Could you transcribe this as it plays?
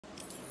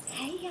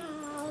Hey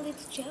y'all,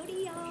 it's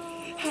Jodi,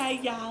 y'all. Hey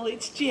y'all,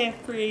 it's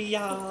Geoffrey,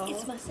 y'all.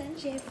 It's my son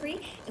Geoffrey,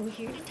 and we're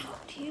here to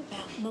talk to you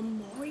about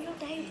Memorial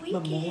Day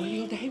weekend.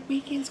 Memorial Day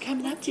weekend's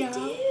coming up, y'all.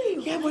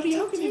 Do? Yeah, what are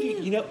y'all gonna do?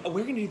 You know,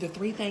 we're gonna do the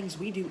 3 things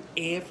we do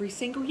every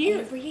single year.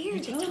 Every year, You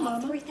the tell them, top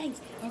Mama. 3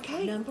 things.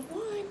 Okay. Number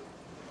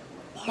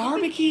 1,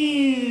 Barbecue.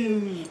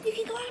 You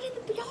can go out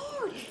in the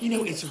yard. You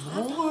know, it's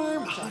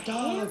warm. Hot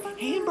dog,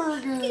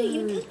 hamburger,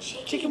 You can cook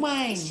chicken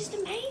wings. It's just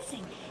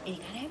amazing. And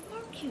you gotta have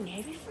barbecue and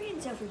have your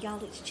friends over,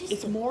 y'all. It's just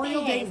It's the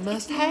Memorial Day best.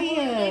 must It's Memorial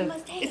Day have.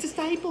 must have. It's a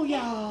staple,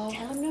 y'all.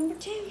 Tell them number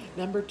 2.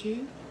 Number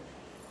 2.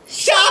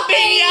 Shopping,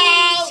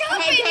 y'all!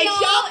 Shopping, Okay, y'all!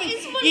 shopping.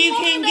 It's You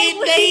Memorial can Day get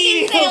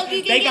weekend sale. deals.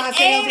 You can They get got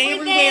sales everything.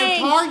 everywhere.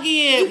 Target,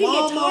 You can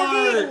Walmart, get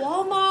Target,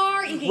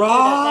 Walmart. You can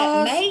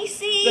Ross, get that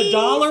Macy's. the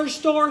dollar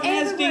store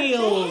has Everywhere.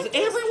 deals.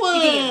 Everyone.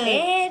 You can get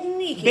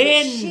bedding. You can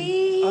get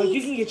sheets. Oh,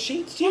 you can get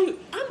sheets too.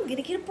 I'm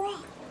gonna get a bra.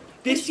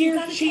 This You year,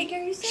 gotta take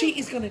care of yourself. she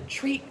is going to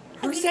treat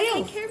I'm gonna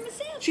herself. take care of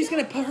myself. She's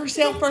going to put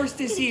herself first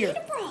this year.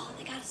 Get a bra.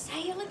 They got a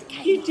sale at the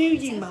Kmart. You do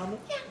you, Mama.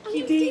 Yeah, I'm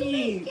You gonna do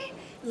me. you. Yeah.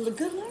 The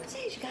good Lord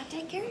says you gotta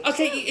take care of yourself.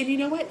 Okay, and you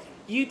know what?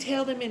 You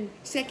tell them in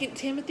 2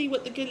 Timothy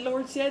what the good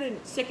Lord said in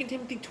 2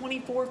 Timothy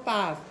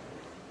 24:5.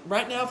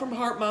 Right now from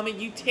heart, Mama,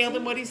 you tell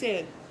them what he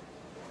said.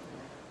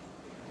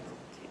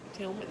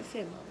 Tell them what he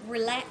said, Mama.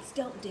 Relax,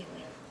 don't do it.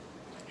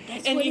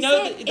 That's And what you he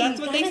know, said. that's And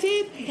what you they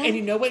gotta- said. And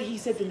you know what he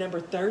said the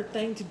number 3rd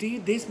thing to do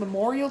this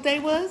Memorial Day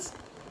was?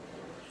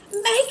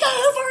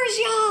 Makeovers,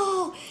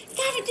 y'all. You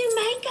gotta do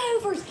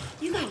makeovers.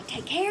 You gotta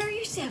take care of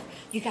yourself.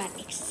 You gotta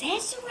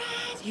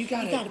accessorize. You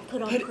gotta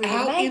put on put pretty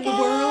out in the makeup.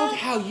 world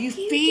how you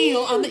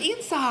feel do. on the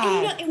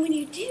inside. And when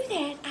you do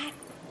that,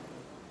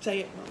 Say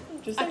it,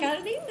 Mama. Just say I got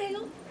it. an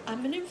email.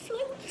 I'm an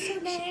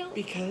influencer now.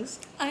 Because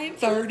I am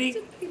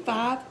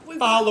 35 We've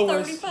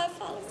followers. got 35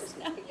 followers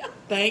now, y'all.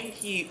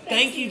 Thank you.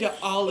 Thank you to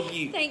all of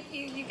you. Thank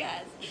you, you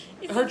guys.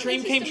 Her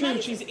dream came true.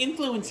 Amazing. She's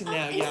influencing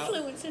now, I'm y'all.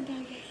 influencing now,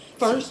 y'all.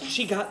 First,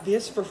 she got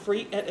this for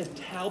free at a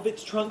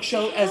Talbot's Trunk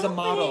Show as a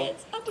model.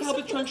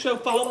 Talbot Trunk Show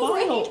fall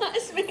model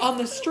on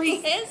the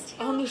street,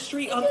 on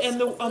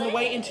the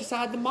way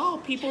inside the mall.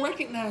 People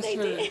recognized They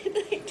her. did.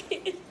 They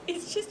did.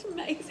 It's just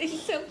amazing.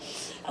 So,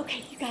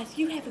 okay, you guys,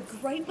 you have a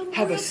great Memorial Day.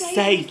 Have a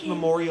safe weekend.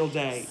 Memorial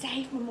Day.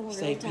 Safe Memorial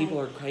Safe Day. people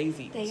are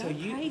crazy. They so are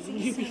you, crazy.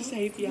 You be so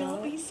safe, y'all.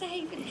 Y'all be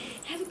safe and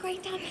have a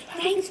great time. Have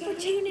a Thanks good for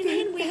time. tuning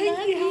in. We Thank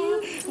love you.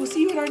 you. We'll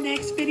see you at our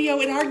next video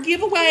at our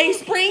giveaway,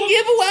 spring Spring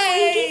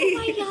giveaway.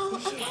 giveaway, y'all.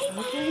 Okay, bye.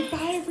 Okay,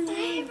 bye everyone.